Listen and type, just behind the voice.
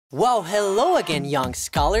Well, hello again, young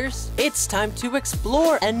scholars. It's time to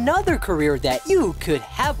explore another career that you could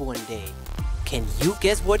have one day. Can you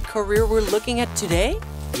guess what career we're looking at today?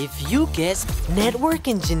 If you guessed network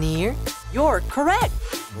engineer, you're correct.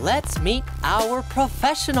 Let's meet our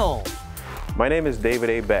professional. My name is David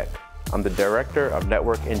A. Beck. I'm the Director of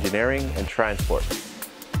Network Engineering and Transport.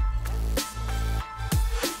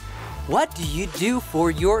 What do you do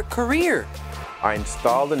for your career? I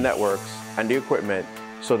install the networks and the equipment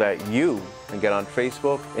so that you can get on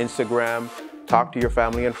Facebook, Instagram, talk to your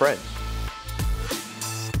family and friends.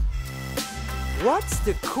 What's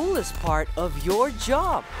the coolest part of your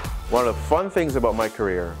job? One of the fun things about my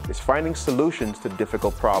career is finding solutions to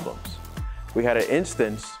difficult problems. We had an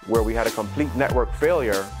instance where we had a complete network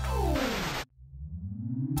failure,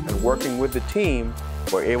 and working with the team,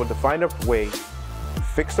 we're able to find a way to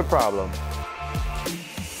fix the problem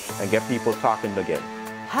and get people talking again.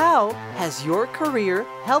 How has your career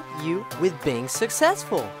helped you with being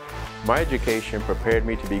successful? My education prepared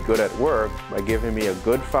me to be good at work by giving me a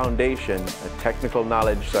good foundation and technical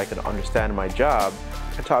knowledge so I could understand my job,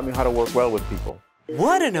 and taught me how to work well with people.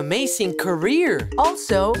 What an amazing career!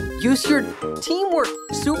 Also, use your teamwork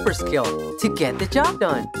super skill to get the job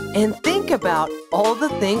done. And think about all the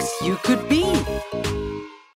things you could be.